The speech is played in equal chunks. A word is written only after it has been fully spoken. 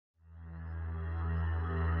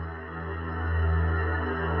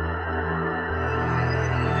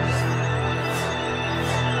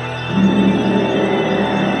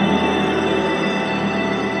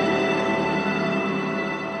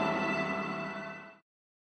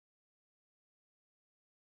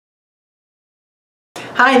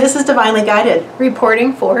Hi, this is Divinely Guided.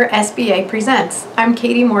 Reporting for SBA Presents. I'm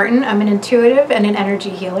Katie Morton. I'm an intuitive and an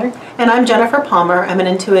energy healer. And I'm Jennifer Palmer. I'm an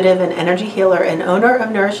intuitive and energy healer and owner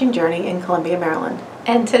of Nourishing Journey in Columbia, Maryland.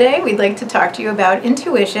 And today we'd like to talk to you about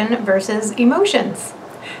intuition versus emotions.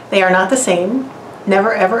 They are not the same.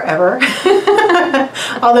 Never, ever, ever.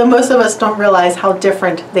 Although most of us don't realize how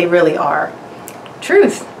different they really are.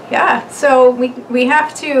 Truth, yeah. So we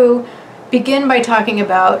have to begin by talking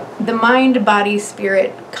about the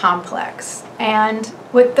mind-body-spirit complex. And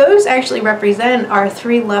what those actually represent are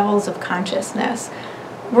 3 levels of consciousness.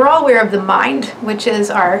 We're all aware of the mind, which is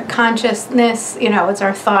our consciousness, it's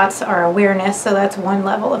our thoughts, our awareness, so that's one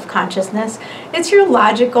level of consciousness. It's your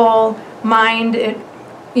logical mind,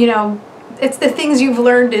 it's the things you've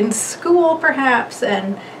learned in school perhaps,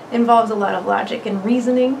 and involves a lot of logic and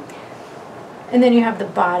reasoning. And then you have the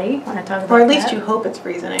body. Want to talk about that? Or at least you hope it's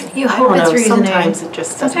reasoning. You hope it's reasoning. Sometimes it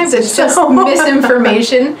just Sometimes it's just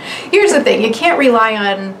misinformation. Here's the thing. You can't rely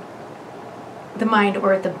on the mind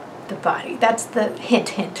or the body. That's the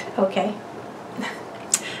hint, okay?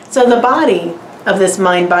 So the body of this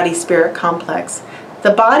mind-body-spirit complex,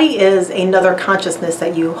 the body is another consciousness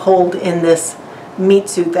that you hold in this meat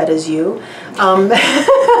suit that is you.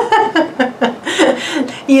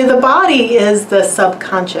 The body is the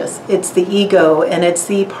subconscious. It's the ego, and it's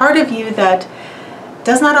the part of you that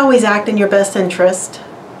does not always act in your best interest.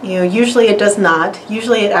 Usually it does not.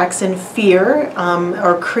 Usually it acts in fear,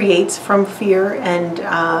 or creates from fear and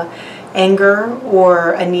anger,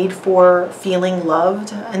 or a need for feeling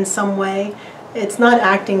loved in some way. It's not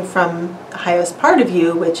acting from the highest part of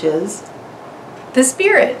you, which is the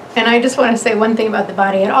spirit. And I just want to say one thing about the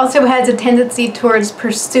body. It also has a tendency towards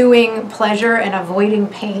pursuing pleasure and avoiding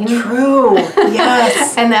pain. True,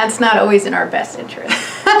 yes. And that's not always in our best interest,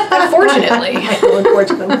 unfortunately.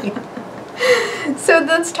 Unfortunately. So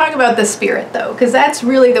let's talk about the spirit, though, because that's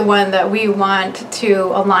really the one that we want to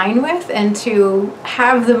align with and to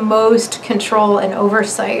have the most control and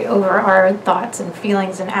oversight over our thoughts and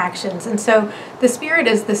feelings and actions. And so the spirit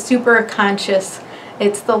is the super conscious.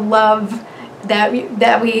 It's the love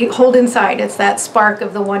that we hold inside. It's that spark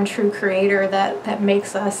of the one true creator that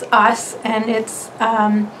makes us us, and it's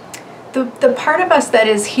the part of us that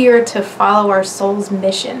is here to follow our soul's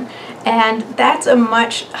mission, and that's a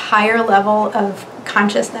much higher level of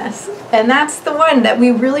consciousness, and that's the one that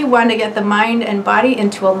we really want to get the mind and body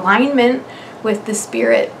into alignment with the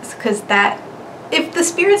spirit, because if the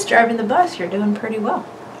spirit's driving the bus, you're doing pretty well.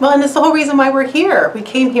 Well, and it's the whole reason why we're here. We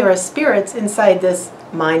came here as spirits inside this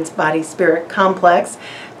mind, body, spirit complex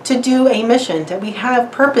to do a mission, that we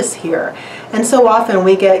have purpose here. And so often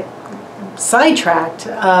we get sidetracked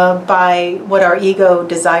by what our ego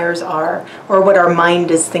desires are, or what our mind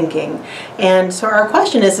is thinking. And so our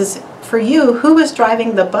question is for you, who is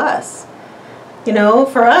driving the bus?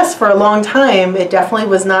 For us, for a long time, it definitely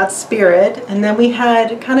was not spirit. And then we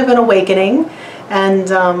had kind of an awakening.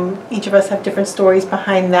 And each of us have different stories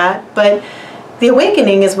behind that. But the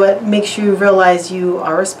awakening is what makes you realize you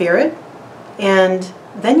are a spirit. And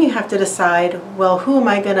then you have to decide, well, who am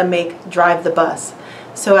I going to make drive the bus?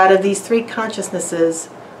 So out of these 3 consciousnesses,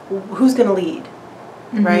 who's going to lead,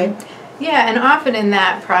 right? Yeah, and often in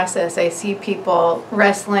that process, I see people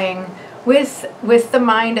wrestling with the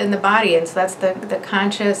mind and the body, and so that's the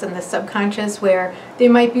conscious and the subconscious, where they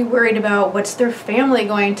might be worried about what's their family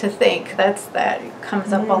going to think. That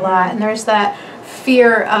comes up a lot, and there's that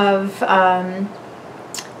fear of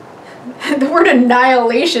the word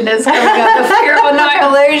annihilation is coming up. The fear of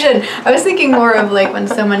annihilation. I was thinking more of like when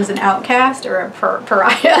someone's an outcast or a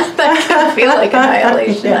pariah. That can feel like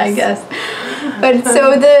annihilation, yes. I guess. But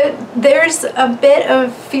so there's a bit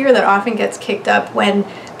of fear that often gets kicked up when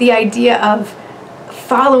the idea of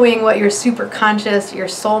following what your super conscious, your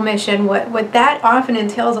soul mission, what that often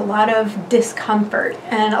entails a lot of discomfort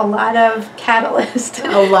and a lot of catalyst.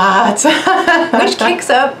 A lot. Which kicks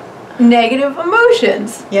up negative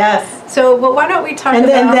emotions. Yes. So, well, why don't we talk about...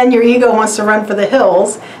 And then your ego wants to run for the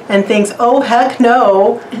hills and thinks, oh, heck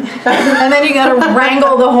no. And then you got to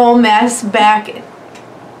wrangle the whole mess back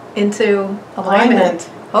into alignment.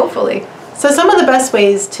 Hopefully. So some of the best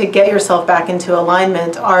ways to get yourself back into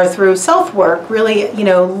alignment are through self-work, really,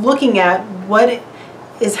 looking at what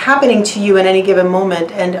is happening to you in any given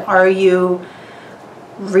moment, and are you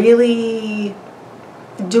really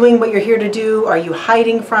doing what you're here to do? Are you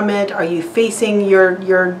hiding from it? Are you facing your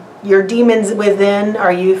demons within?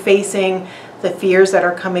 Are you facing the fears that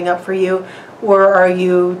are coming up for you? Or are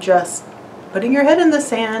you just putting your head in the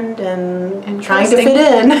sand and trying to fit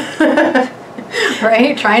in?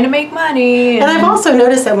 Right? Trying to make money. And I've also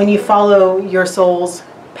noticed that when you follow your soul's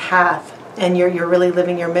path and you're really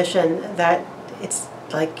living your mission, that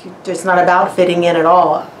like it's not about fitting in at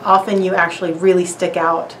all. Often you actually really stick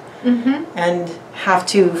out and have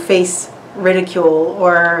to face ridicule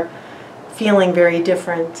or feeling very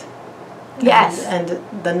different. Yes. And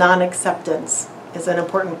the non-acceptance is an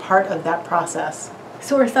important part of that process.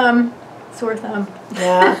 Sore thumb. Sore thumb.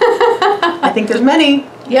 Yeah. I think there's many.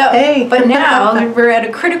 Yep. Hey. But now we're at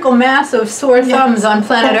a critical mass of sore thumbs on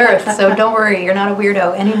planet Earth, so don't worry, you're not a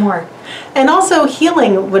weirdo anymore. And also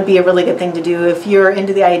healing would be a really good thing to do. If you're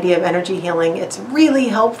into the idea of energy healing, it's really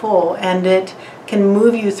helpful, and it can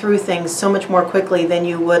move you through things so much more quickly than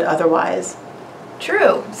you would otherwise.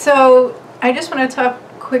 True. So I just want to talk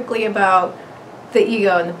quickly about the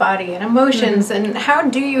ego and the body and emotions, and how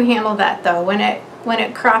do you handle that though when it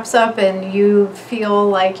crops up and you feel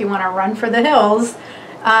like you want to run for the hills?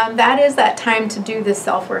 That is that time to do the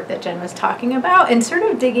self-work that Jen was talking about, and sort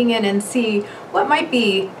of digging in and see what might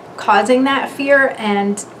be causing that fear,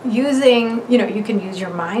 and using, you can use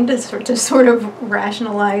your mind to sort of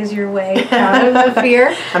rationalize your way out of the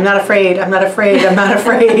fear. I'm not afraid, I'm not afraid, I'm not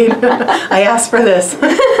afraid. I asked for this.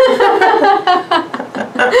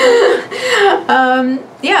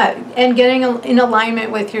 Yeah, and getting in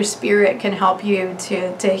alignment with your spirit can help you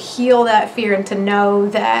to heal that fear, and to know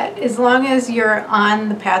that as long as you're on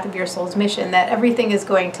the path of your soul's mission, that everything is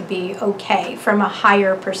going to be okay from a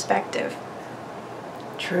higher perspective.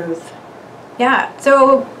 Truth. Yeah,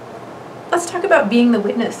 so let's talk about being the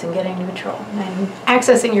witness and getting neutral and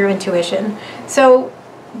accessing your intuition. So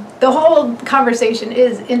the whole conversation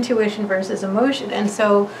is intuition versus emotion, and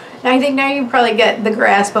so I think now you probably get the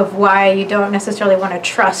grasp of why you don't necessarily want to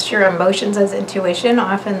trust your emotions as intuition.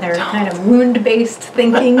 Often they're kind of wound-based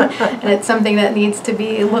thinking, and it's something that needs to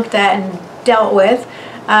be looked at and dealt with.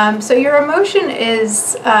 So your emotion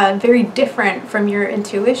is very different from your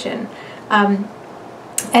intuition.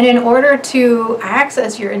 And in order to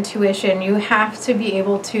access your intuition, you have to be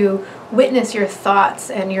able to witness your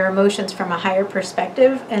thoughts and your emotions from a higher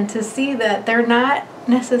perspective, and to see that they're not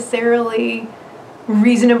necessarily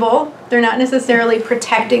reasonable. They're not necessarily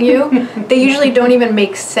protecting you. They usually don't even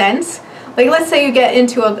make sense. Like, let's say you get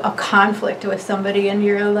into a conflict with somebody, and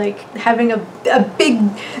you're like having a big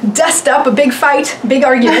dust up, a big fight, big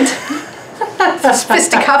argument.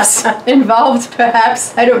 Fisticuffs involved,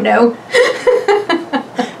 perhaps. I don't know.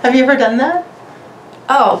 Have you ever done that?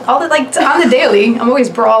 Oh, on the daily. I'm always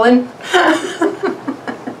brawling.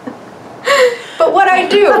 But what I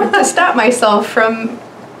do to stop myself from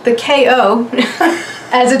the KO,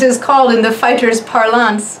 as it is called in the fighter's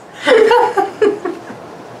parlance,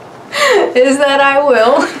 is that I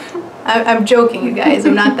will. I'm joking, you guys.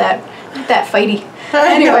 I'm not that fighty.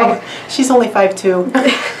 Anyway, she's only 5'2".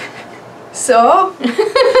 So?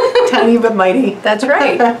 Tiny but mighty. That's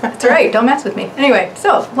right. That's right. Don't mess with me. Anyway,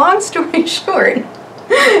 so long story short,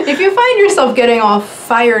 if you find yourself getting all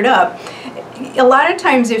fired up, a lot of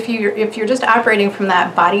times if you're just operating from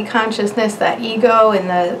that body consciousness, that ego, and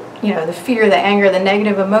the fear, the anger, the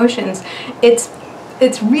negative emotions, it's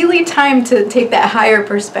really time to take that higher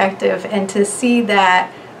perspective and to see that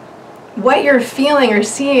what you're feeling or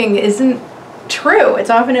seeing isn't true. It's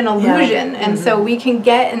often an illusion. And so we can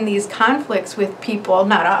get in these conflicts with people,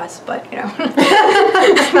 not us, but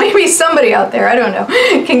maybe somebody out there, I don't know,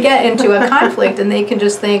 can get into a conflict, and they can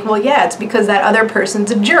just think, well, yeah, it's because that other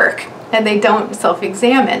person's a jerk, and they don't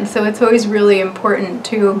self-examine. So it's always really important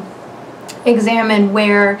to examine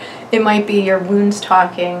where it might be your wounds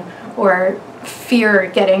talking, or fear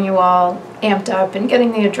getting you all amped up and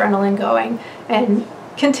getting the adrenaline going, and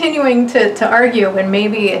continuing to argue when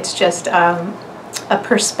maybe it's just a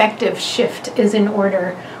perspective shift is in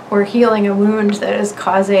order, or healing a wound that is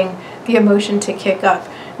causing the emotion to kick up.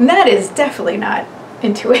 And that is definitely not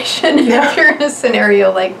intuition if you're in a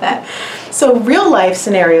scenario like that. So real life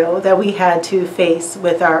scenario that we had to face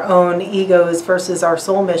with our own egos versus our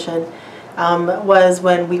soul mission was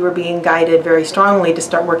when we were being guided very strongly to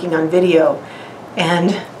start working on video.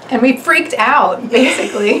 And we freaked out,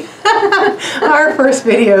 basically. Our first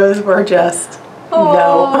videos were just,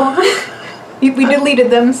 no. We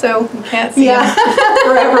deleted them, so you can't see them.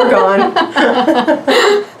 Forever gone.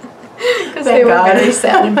 Because they were very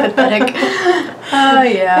sad and pathetic.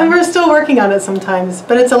 And we're still working on it sometimes,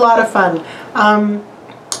 but it's a lot of fun.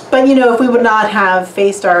 But if we would not have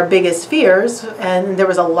faced our biggest fears, and there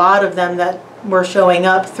was a lot of them that were showing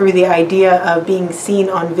up through the idea of being seen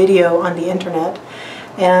on video on the internet.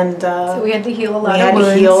 And so we had to heal a lot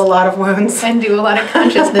of wounds. And do a lot of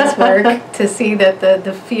consciousness work to see that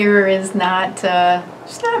the fear is not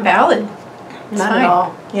just not valid. It's not fine. at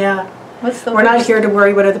all. Yeah. We're not here to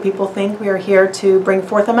worry what other people think. We are here to bring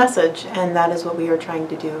forth a message, and that is what we are trying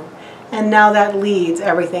to do. And now that leads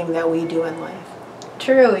everything that we do in life.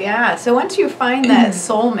 True, yeah. So once you find that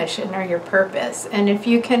soul mission or your purpose, and if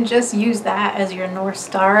you can just use that as your North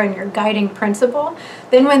Star and your guiding principle,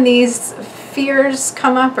 then when these fears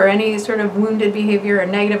come up or any sort of wounded behavior or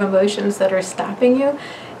negative emotions that are stopping you,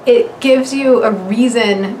 it gives you a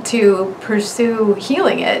reason to pursue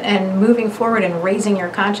healing it and moving forward and raising your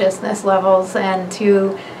consciousness levels and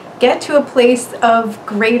to get to a place of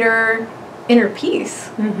greater inner peace,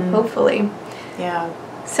 hopefully. Yeah.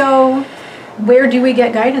 So where do we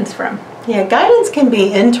get guidance from? Yeah, guidance can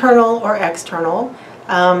be internal or external.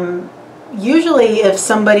 Usually if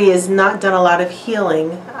somebody has not done a lot of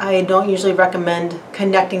healing, I don't usually recommend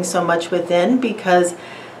connecting so much within, because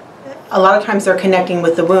a lot of times they're connecting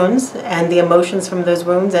with the wounds and the emotions from those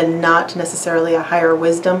wounds and not necessarily a higher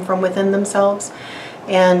wisdom from within themselves.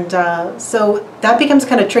 And so that becomes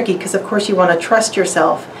kind of tricky, because of course you want to trust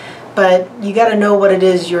yourself, but you got to know what it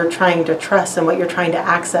is you're trying to trust and what you're trying to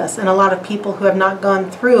access. And a lot of people who have not gone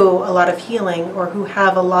through a lot of healing, or who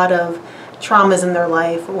have a lot of traumas in their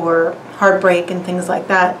life or heartbreak and things like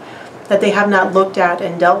that, that they have not looked at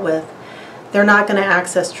and dealt with, they're not going to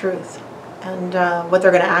access truth. And what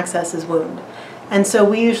they're going to access is wound. And so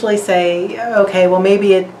we usually say, okay, well maybe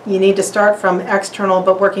you need to start from external,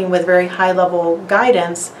 but working with very high level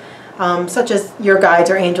guidance, such as your guides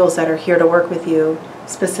or angels that are here to work with you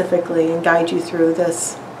specifically and guide you through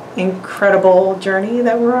this incredible journey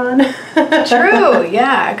that we're on. True,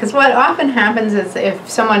 yeah, because what often happens is if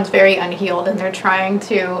someone's very unhealed and they're trying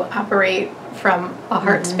to operate from a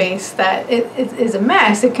heart space that it is a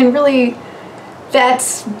mess, it can really,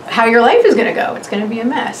 that's how your life is going to go. It's going to be a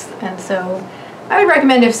mess. And so I would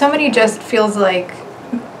recommend, if somebody just feels like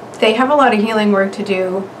they have a lot of healing work to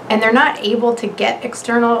do and they're not able to get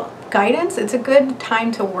external guidance, it's a good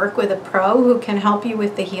time to work with a pro who can help you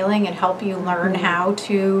with the healing and help you learn how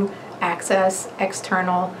to access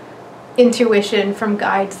external intuition from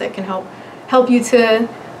guides that can help you to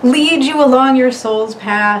lead you along your soul's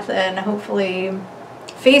path and hopefully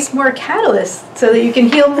face more catalysts so that you can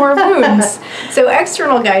heal more wounds. So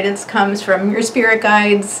external guidance comes from your spirit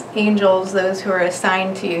guides, angels, those who are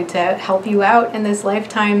assigned to you to help you out in this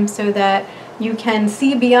lifetime so that you can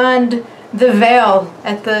see beyond the veil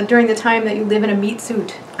during the time that you live in a meat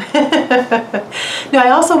suit. Now, I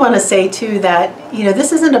also want to say too that,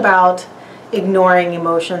 this isn't about ignoring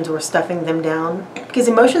emotions or stuffing them down, because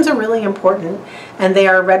emotions are really important and they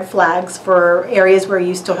are red flags for areas where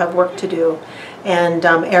you still have work to do, and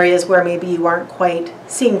areas where maybe you aren't quite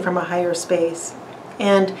seeing from a higher space.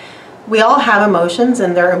 And we all have emotions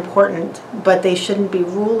and they're important, but they shouldn't be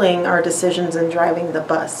ruling our decisions and driving the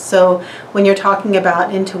bus. So when you're talking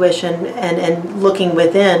about intuition and looking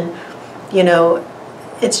within,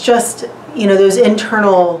 it's just, those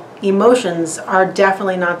internal emotions are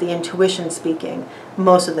definitely not the intuition speaking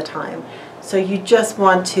most of the time. So you just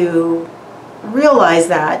want to realize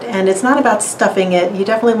that, and it's not about stuffing it. You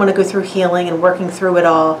definitely want to go through healing and working through it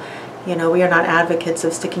all. We are not advocates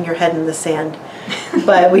of sticking your head in the sand,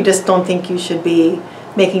 but we just don't think you should be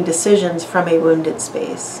making decisions from a wounded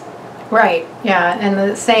space. Right, yeah, and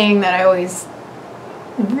the saying that I always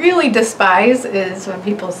really despise is when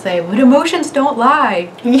people say, but emotions don't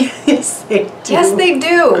lie. Yes, they do. Yes, they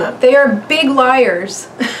do. They are big liars.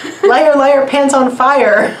 Liar, liar, pants on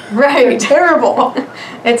fire. Right. Terrible.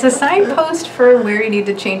 It's a signpost for where you need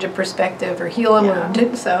to change a perspective or heal a wound,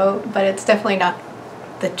 but it's definitely not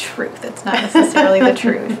the truth. It's not necessarily the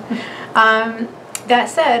truth. That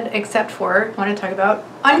said, except for, I want to talk about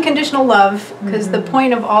unconditional love, because the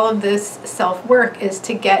point of all of this self-work is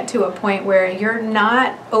to get to a point where you're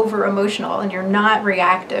not over-emotional and you're not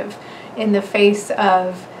reactive in the face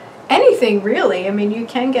of anything, really. I mean, you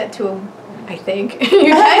can get to you can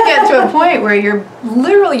get to a point where you're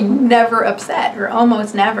literally never upset, or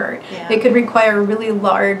almost never. Yeah. It could require a really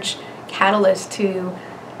large catalyst to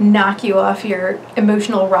knock you off your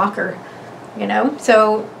emotional rocker,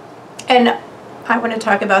 So, and I want to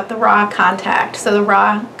talk about the raw contact. So the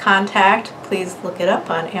raw contact, please look it up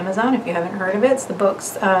on Amazon if you haven't heard of it. It's the books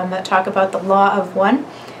that talk about the law of one.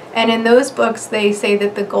 And in those books, they say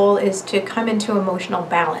that the goal is to come into emotional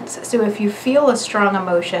balance. So if you feel a strong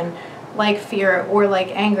emotion, like fear or like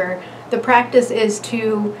anger, the practice is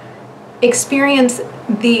to experience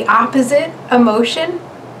the opposite emotion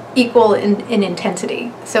equal in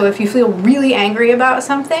intensity. So if you feel really angry about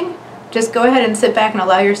something, just go ahead and sit back and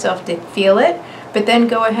allow yourself to feel it, but then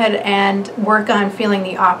go ahead and work on feeling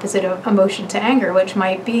the opposite of emotion to anger, which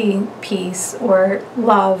might be peace or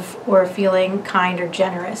love or feeling kind or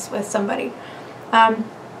generous with somebody. And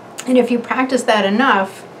if you practice that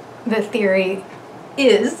enough, the theory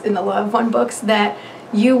is, in the Law of One books, that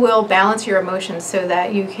you will balance your emotions so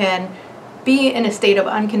that you can be in a state of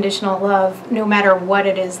unconditional love no matter what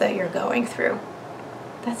it is that you're going through.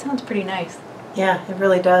 That sounds pretty nice. Yeah, it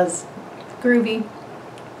really does. Groovy.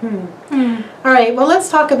 All right, well, let's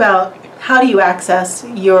talk about how do you access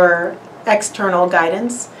your external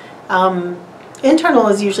guidance. Internal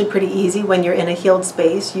is usually pretty easy when you're in a healed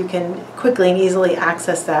space. You can quickly and easily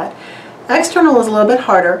access that. External is a little bit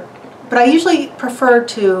harder, but I usually prefer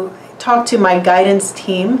to talk to my guidance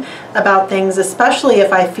team about things, especially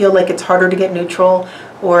if I feel like it's harder to get neutral,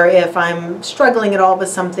 or if I'm struggling at all with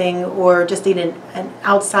something, or just need an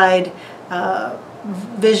outside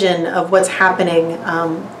vision of what's happening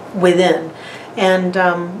within. And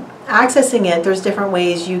accessing it, there's different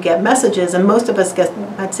ways you get messages, and most of us get,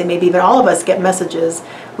 I'd say maybe even all of us get messages.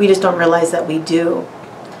 We just don't realize that we do.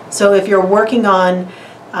 So if you're working on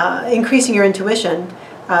increasing your intuition,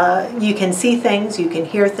 you can see things, you can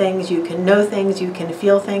hear things, you can know things, you can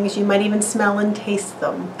feel things, you might even smell and taste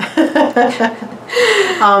them.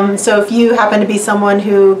 So if you happen to be someone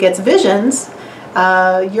who gets visions,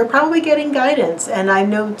 you're probably getting guidance. And I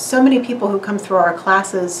know so many people who come through our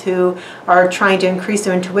classes who are trying to increase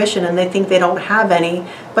their intuition, and they think they don't have any,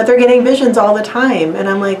 but they're getting visions all the time. And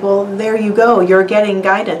I'm like, well, there you go. You're getting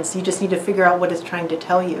guidance. You just need to figure out what it's trying to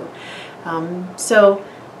tell you. So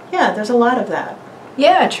yeah, there's a lot of that.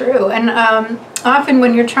 Yeah, true. And often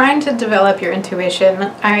when you're trying to develop your intuition,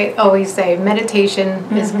 I always say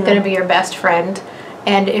meditation is going to be your best friend.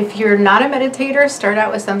 And if you're not a meditator, start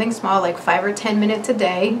out with something small, like 5 or 10 minutes a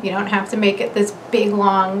day. You don't have to make it this big,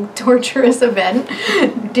 long, torturous event.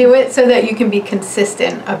 Do it so that you can be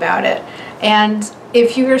consistent about it. And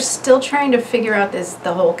if you're still trying to figure out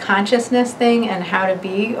the whole consciousness thing and how to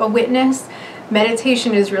be a witness,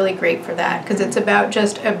 meditation is really great for that, because it's about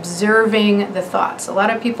just observing the thoughts. A lot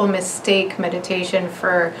of people mistake meditation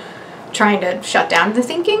for trying to shut down the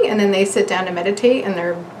thinking, and then they sit down to meditate and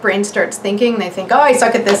their brain starts thinking. They think, oh, I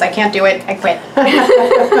suck at this, I can't do it, I quit.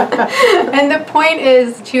 And the point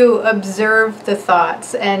is to observe the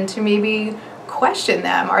thoughts and to maybe question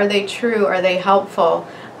them. Are they true? Are they helpful?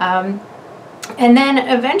 And then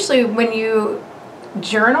eventually when you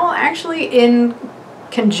journal, actually in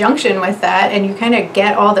conjunction with that, and you kind of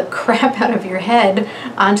get all the crap out of your head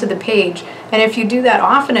onto the page, and if you do that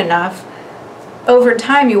often enough, over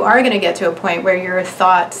time you are going to get to a point where your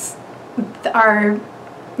thoughts are,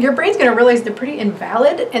 your brain's going to realize they're pretty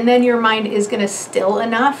invalid, and then your mind is going to still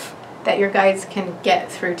enough that your guides can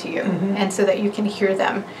get through to you, and so that you can hear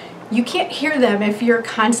them. You can't hear them if you're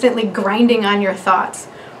constantly grinding on your thoughts.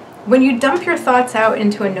 When you dump your thoughts out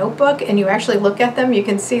into a notebook and you actually look at them, you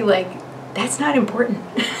can see, like, that's not important.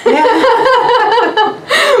 Yeah.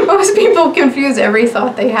 Most people confuse every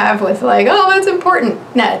thought they have with, like, oh, that's important.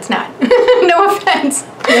 No, it's not. No offense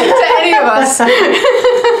to any of us.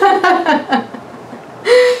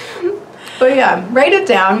 But yeah, write it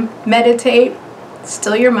down, meditate,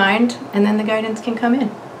 still your mind, and then the guidance can come in.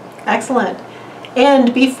 Excellent.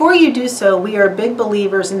 And before you do so, we are big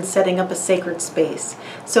believers in setting up a sacred space.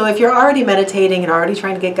 So if you're already meditating and already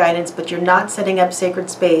trying to get guidance, but you're not setting up sacred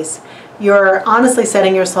space, you're honestly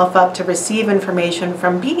setting yourself up to receive information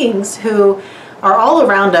from beings who are all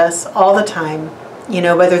around us all the time, you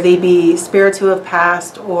know, whether they be spirits who have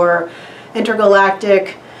passed or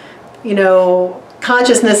intergalactic, you know,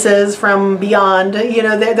 consciousnesses from beyond. You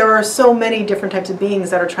know, there are so many different types of beings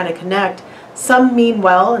that are trying to connect. Some mean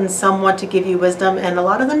well and some want to give you wisdom, and a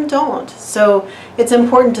lot of them don't. So it's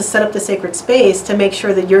important to set up the sacred space to make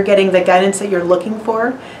sure that you're getting the guidance that you're looking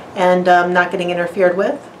for and not getting interfered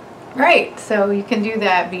with. Right, so you can do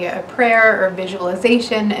that via a prayer or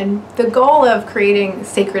visualization, and the goal of creating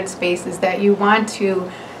sacred space is that you want to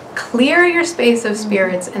clear your space of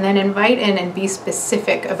spirits and then invite in and be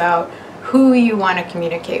specific about who you want to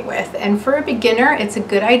communicate with. And for a beginner, it's a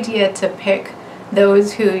good idea to pick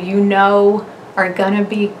those who you know are gonna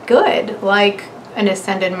be good, like an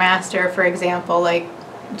ascended master, for example, like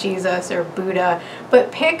Jesus or Buddha.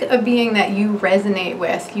 But pick a being that you resonate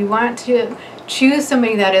with. You want to choose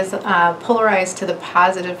somebody that is polarized to the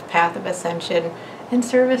positive path of ascension and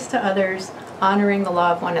service to others, honoring the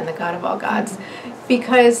law of one and the God of all gods.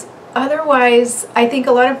 Because otherwise, I think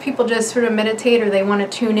a lot of people just sort of meditate, or they want to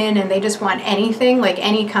tune in and they just want anything, like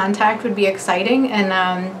any contact would be exciting, and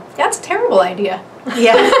that's a terrible idea.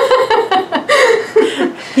 Yeah.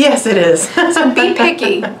 Yes, it is. So be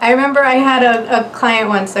picky. I remember I had a client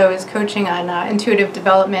once I was coaching on intuitive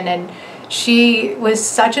development, and she was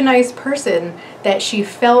such a nice person that she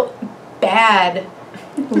felt bad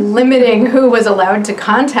limiting who was allowed to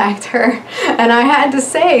contact her. And I had to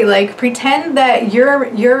say, like, pretend that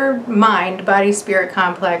your mind, body, spirit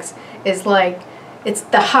complex is like it's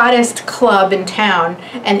the hottest club in town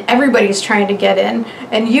and everybody's trying to get in,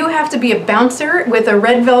 and you have to be a bouncer with a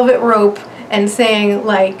red velvet rope and saying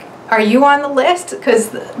like, are you on the list?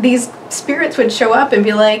 Because these spirits would show up and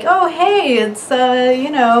be like, oh hey, it's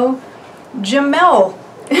you know, Jamel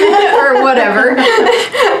or whatever.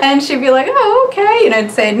 And she'd be like, oh okay, and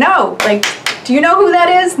I'd say no, like, do you know who that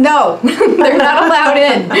is? No, they're not allowed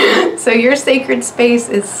in. So your sacred space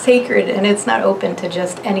is sacred, and it's not open to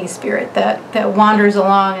just any spirit that wanders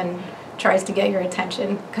along and tries to get your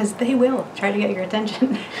attention, because they will try to get your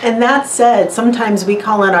attention. And that said, sometimes we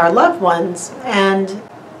call in our loved ones, and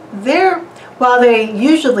while they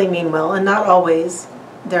usually mean well, and not always,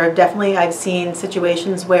 I've seen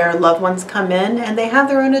situations where loved ones come in and they have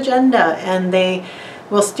their own agenda, and they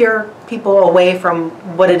will steer people away from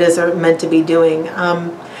what it is they're meant to be doing.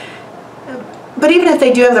 But even if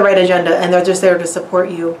they do have the right agenda and they're just there to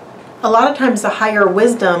support you, a lot of times the higher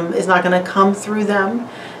wisdom is not going to come through them.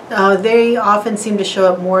 They often seem to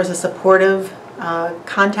show up more as a supportive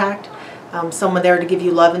contact, someone there to give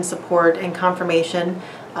you love and support and confirmation,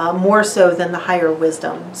 more so than the higher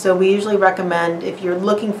wisdom. So we usually recommend, if you're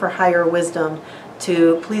looking for higher wisdom,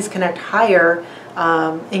 to please connect higher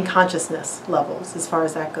in consciousness levels as far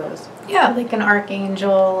as that goes. Yeah, like an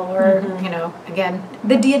archangel or, you know, again,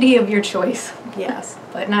 the deity of your choice. Yes.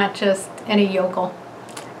 But not just any yokel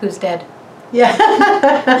who's dead. Yeah.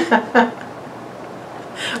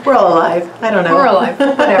 We're all alive. I don't know. We're alive.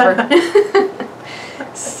 Whatever.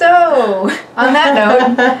 So, on that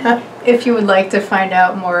note, if you would like to find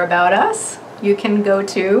out more about us, you can go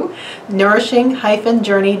to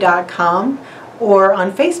nourishing-journey.com or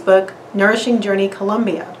on Facebook, Nourishing Journey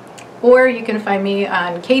Columbia. Or you can find me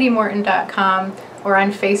on katiemorton.com, or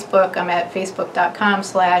on Facebook. I'm at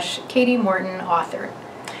facebook.com/KatieMortonAuthor.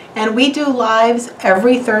 And we do lives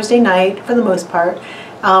every Thursday night, for the most part,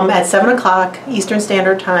 at 7 o'clock Eastern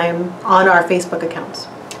Standard Time on our Facebook accounts.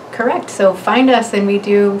 Correct. So find us, and we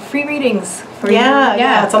do free readings for you.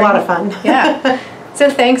 Yeah, it's a lot of fun. Yeah. So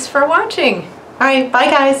thanks for watching. All right, bye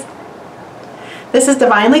guys. This is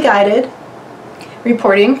Divinely Guided,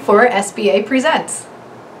 reporting for SBA Presents.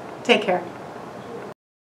 Take care.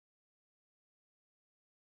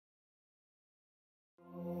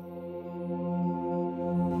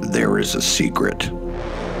 There is a secret.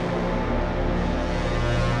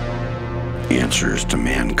 Answers to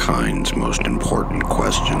mankind's most important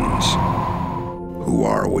questions. Who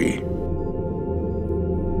are we?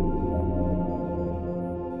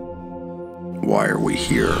 Why are we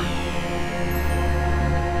here?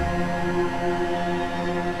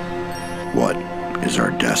 What is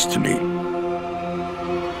our destiny?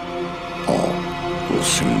 All will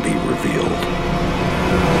soon be revealed.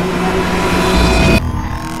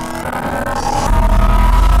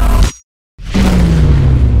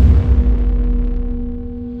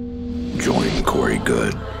 Join Corey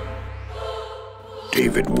Good,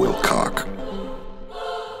 David Wilcock,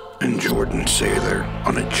 and Jordan Sather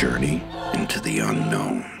on a journey into the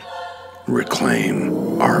unknown.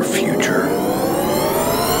 Reclaim our future.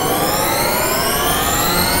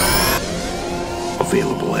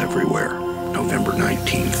 Available everywhere, November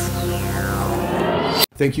 19th.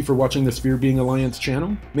 Thank you for watching the Sphere Being Alliance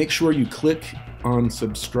channel. Make sure you click on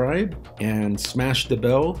subscribe and smash the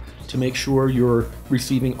bell to make sure you're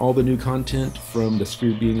receiving all the new content from the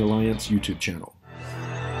Sphere Being Alliance YouTube channel.